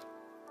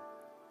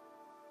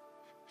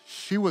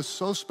she was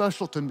so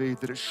special to me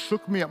that it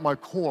shook me at my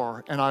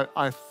core, and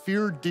I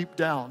feared deep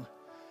down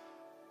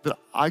that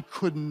I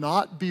could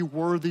not be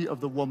worthy of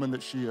the woman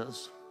that she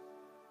is.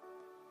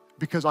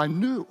 because I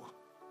knew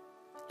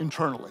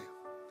internally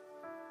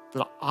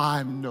that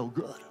I'm no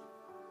good.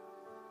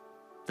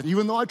 That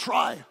even though I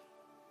try,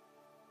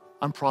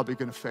 I'm probably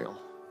gonna fail.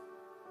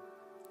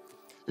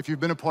 If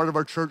you've been a part of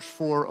our church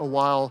for a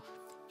while,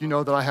 you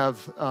know that I have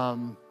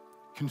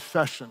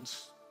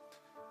confessions,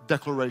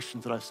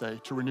 declarations that I say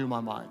to renew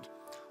my mind.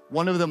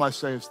 One of them I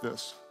say is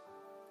this.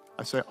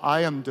 I say,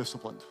 I am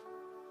disciplined.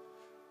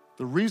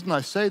 The reason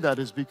I say that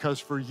is because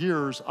for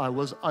years I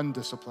was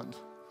undisciplined.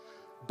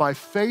 By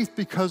faith,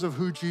 because of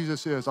who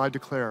Jesus is, I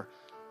declare,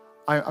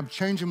 I'm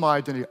changing my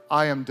identity.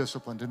 I am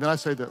disciplined. And then I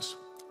say this,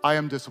 I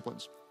am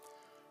disciplined.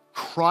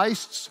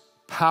 Christ's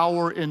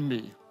power in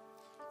me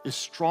is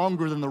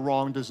stronger than the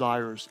wrong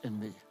desires in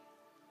me.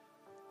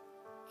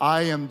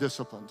 I am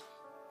disciplined.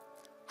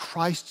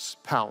 Christ's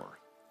power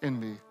in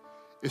me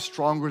is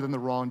stronger than the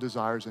wrong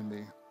desires in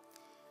me.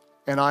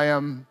 And I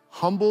am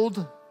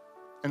humbled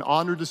and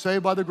honored to say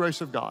by the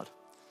grace of God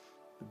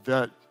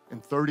that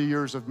in 30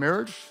 years of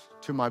marriage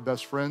to my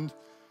best friend,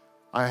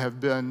 I have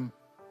been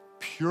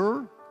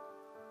pure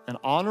and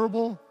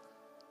honorable,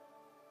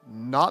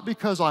 not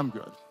because I'm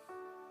good,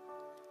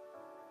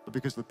 but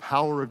because the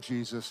power of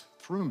Jesus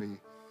through me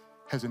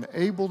has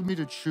enabled me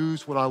to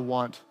choose what I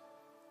want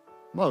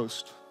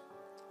most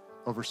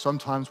over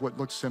sometimes what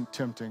looks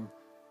tempting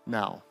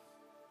now.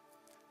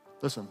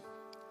 Listen,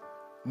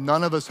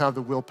 none of us have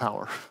the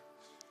willpower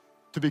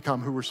to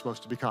become who we're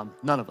supposed to become.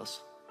 None of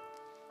us.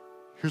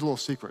 Here's a little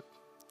secret.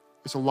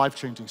 It's a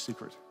life-changing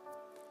secret.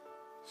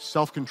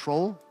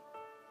 Self-control,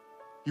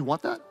 you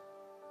want that?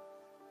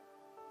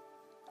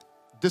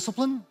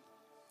 Discipline,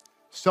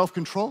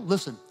 self-control,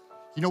 listen,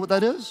 you know what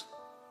that is?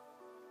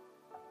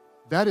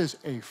 That is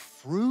a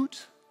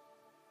fruit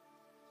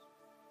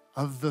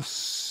of the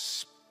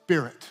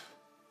Spirit.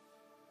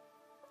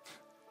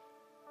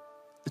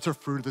 It's a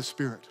fruit of the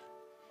Spirit.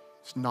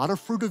 It's not a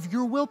fruit of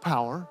your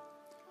willpower,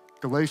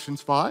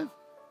 Galatians 5,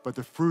 but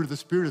the fruit of the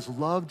Spirit is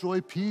love,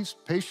 joy, peace,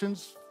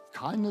 patience,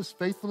 kindness,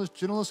 faithfulness,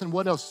 gentleness, and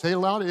what else? Say it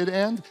aloud, it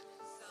and?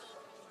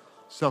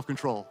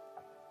 Self-control.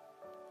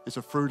 It's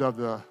a fruit of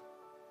the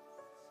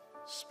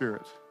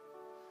Spirit.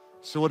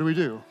 So what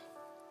do?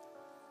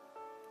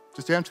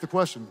 Just answer the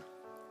question.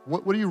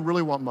 What do you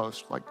really want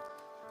most? Like,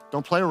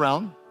 don't play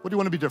around. What do you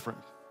want to be different?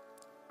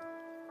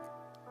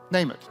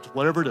 Name it,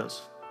 whatever it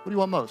is. What do you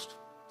want most?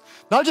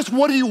 Not just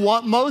what do you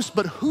want most,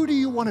 but who do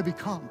you want to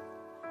become?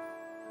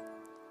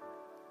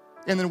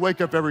 And then wake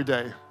up every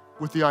day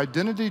with the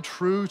identity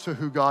true to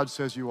who God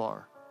says you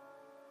are.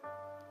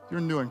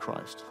 You're new in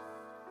Christ.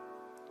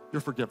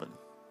 You're forgiven.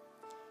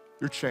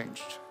 You're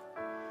changed.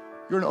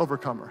 You're an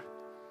overcomer.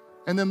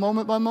 And then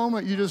moment by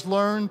moment, you just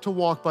learn to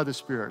walk by the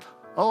Spirit.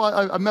 Oh,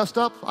 I messed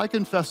up. I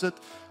confess it.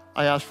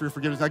 I ask for your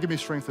forgiveness. Now give me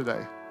strength today.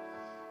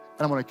 And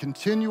I'm on a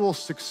continual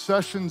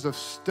successions of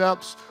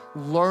steps,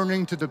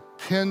 learning to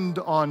depend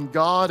on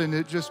God, and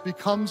it just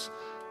becomes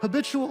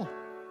habitual.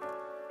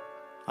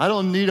 I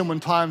don't need Him when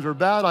times are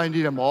bad. I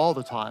need Him all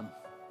the time.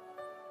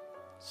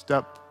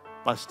 Step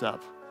by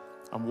step.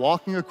 I'm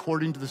walking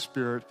according to the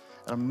Spirit,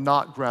 and I'm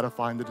not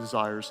gratifying the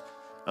desires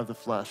of the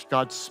flesh.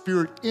 God's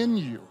Spirit in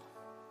you.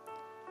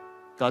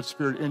 God's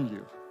Spirit in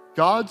you.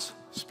 God's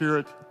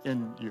Spirit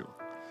in you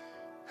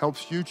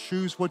helps you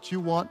choose what you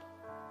want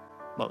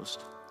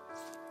most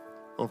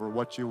over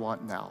what you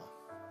want now.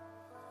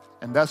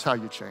 And that's how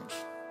you change.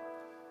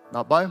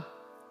 Not by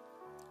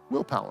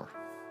willpower,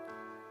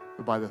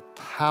 but by the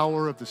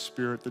power of the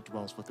Spirit that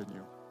dwells within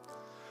you.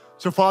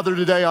 So Father,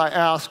 today I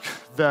ask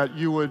that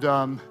you would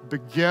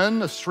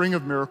begin a string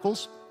of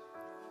miracles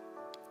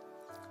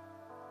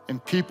in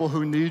people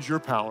who need your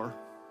power.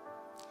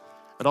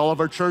 At all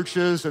of our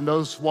churches and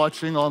those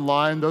watching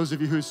online, those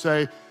of you who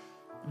say,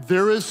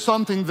 there is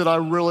something that I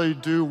really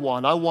do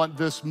want. I want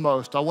this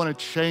most. I want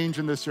to change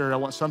in this area. I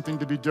want something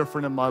to be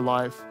different in my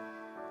life.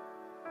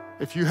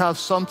 If you have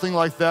something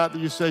like that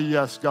you say,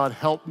 yes, God,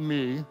 help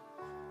me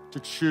to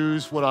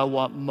choose what I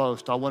want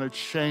most. I want to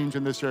change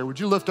in this area. Would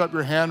you lift up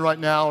your hand right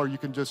now, or you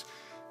can just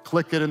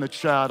click it in the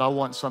chat. I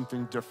want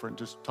something different.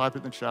 Just type it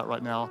in the chat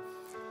right now.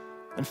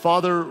 And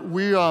Father,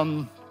 we're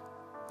going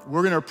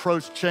to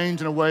approach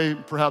change in a way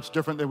perhaps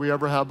different than we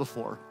ever have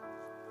before.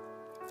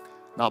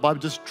 Not by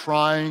just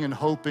trying and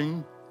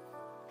hoping,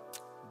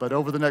 but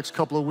over the next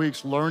couple of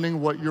weeks, learning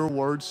what your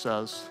word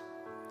says,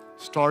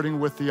 starting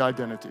with the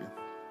identity.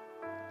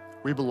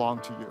 We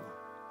belong to you.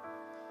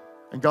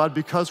 And God,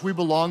 because we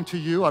belong to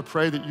you, I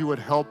pray that you would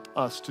help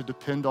us to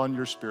depend on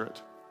your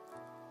Spirit.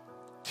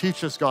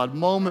 Teach us, God,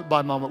 moment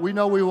by moment. We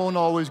know we won't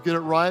always get it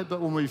right,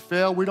 but when we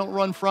fail, we don't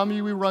run from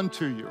you, we run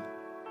to you.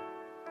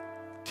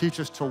 Teach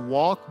us to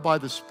walk by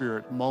the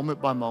Spirit,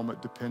 moment by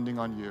moment, depending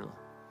on you.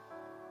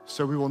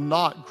 So we will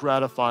not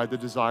gratify the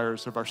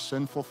desires of our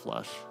sinful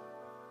flesh,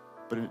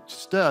 but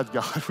instead,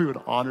 God, we would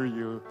honor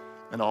you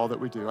in all that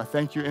we do. I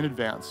thank you in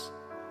advance.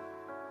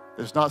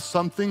 There's not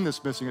something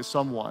that's missing, it's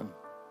someone.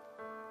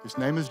 His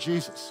name is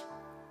Jesus.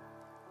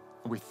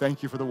 And we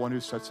thank you for the one who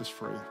sets us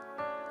free.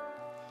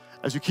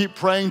 As you keep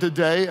praying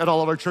today at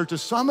all of our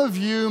churches, some of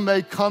you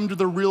may come to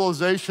the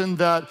realization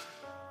that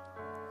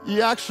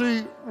you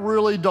actually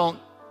really don't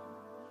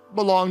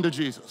belong to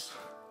Jesus.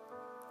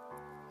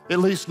 At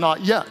least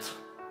not yet.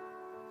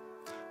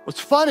 What's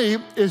funny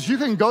is you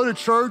can go to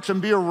church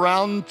and be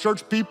around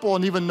church people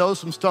and even know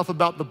some stuff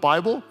about the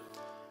Bible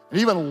and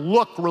even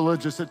look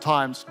religious at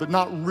times, but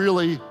not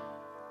really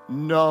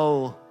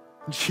know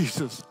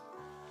Jesus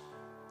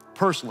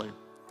personally.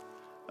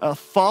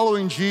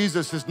 Following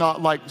Jesus is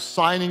not like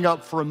signing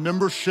up for a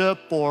membership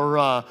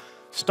or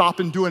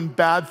stopping doing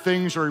bad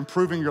things or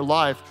improving your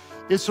life.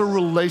 It's a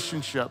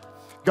relationship.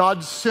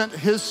 God sent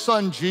his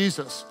son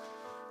Jesus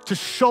to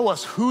show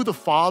us who the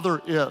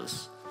Father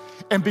is.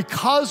 And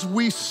because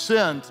we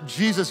sinned,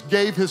 Jesus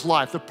gave his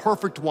life, the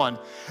perfect one,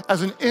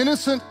 as an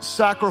innocent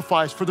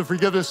sacrifice for the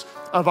forgiveness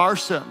of our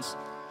sins.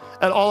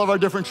 At all of our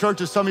different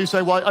churches, some of you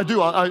say, well, I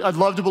do. I'd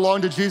love to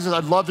belong to Jesus.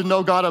 I'd love to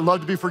know God. I'd love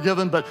to be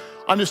forgiven, but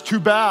I'm just too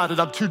bad and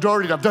I'm too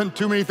dirty and I've done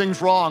too many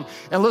things wrong.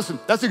 And listen,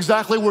 that's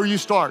exactly where you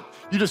start.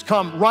 You just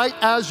come right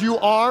as you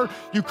are,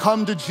 you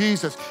come to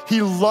Jesus.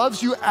 He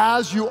loves you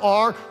as you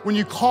are. When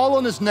you call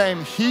on his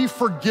name, he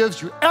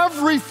forgives you.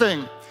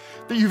 Everything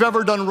that you've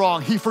ever done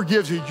wrong, he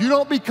forgives you. You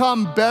don't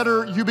become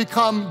better, you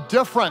become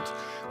different.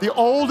 The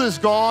old is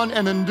gone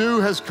and the new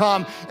has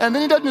come. And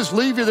then he doesn't just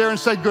leave you there and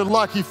say, good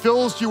luck. He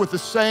fills you with the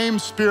same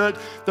spirit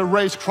that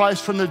raised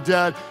Christ from the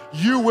dead.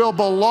 You will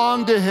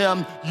belong to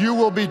him. You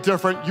will be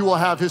different. You will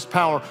have his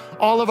power.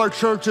 All of our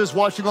churches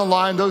watching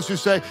online, those who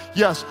say,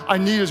 yes, I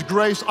need his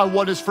grace. I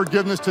want his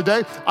forgiveness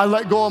today. I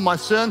let go of my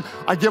sin.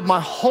 I give my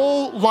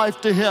whole life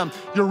to him.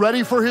 You're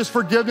ready for his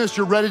forgiveness.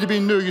 You're ready to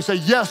be new. You say,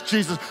 yes,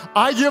 Jesus,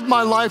 I give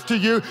my life to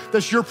you.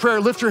 That's your prayer.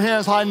 Lift your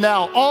hands high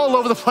now all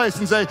over the place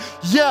and say,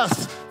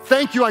 yes,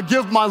 thank you, I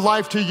give my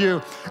life to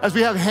you. As we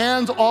have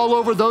hands all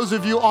over, those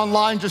of you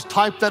online, just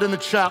type that in the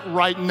chat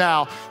right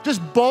now.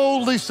 Just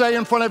boldly say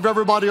in front of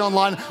everybody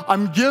online,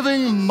 I'm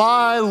giving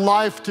my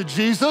life to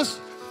Jesus.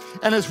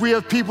 And as we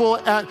have people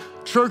at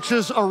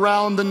churches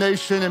around the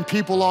nation and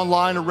people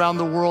online around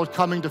the world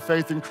coming to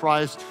faith in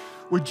Christ,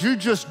 would you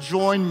just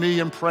join me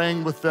in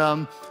praying with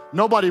them?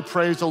 Nobody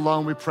prays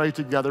alone, we pray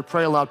together.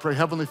 Pray aloud, pray,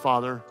 Heavenly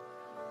Father,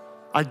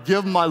 I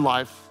give my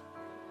life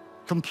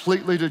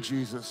completely to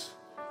Jesus.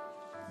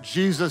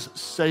 Jesus,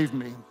 save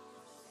me,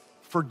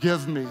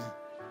 forgive me,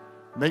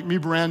 make me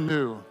brand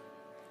new.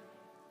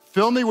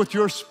 Fill me with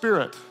your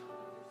spirit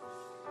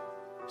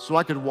so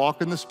I could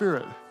walk in the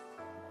spirit,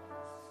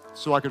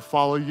 so I could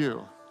follow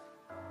you,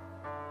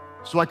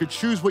 so I could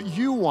choose what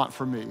you want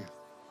for me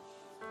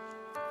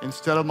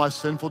instead of my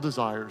sinful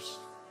desires.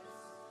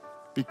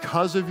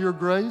 Because of your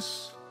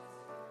grace,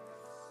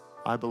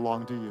 I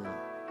belong to you.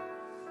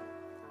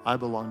 I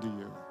belong to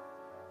you.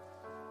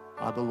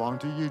 I belong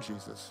to you,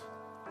 Jesus.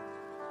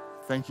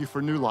 Thank you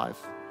for new life.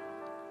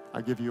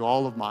 I give you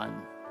all of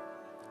mine.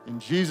 In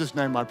Jesus'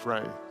 name I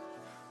pray.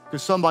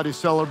 Because somebody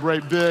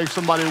celebrate big,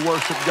 somebody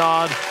worship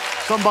God,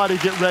 somebody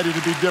get ready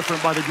to be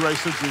different by the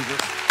grace of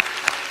Jesus.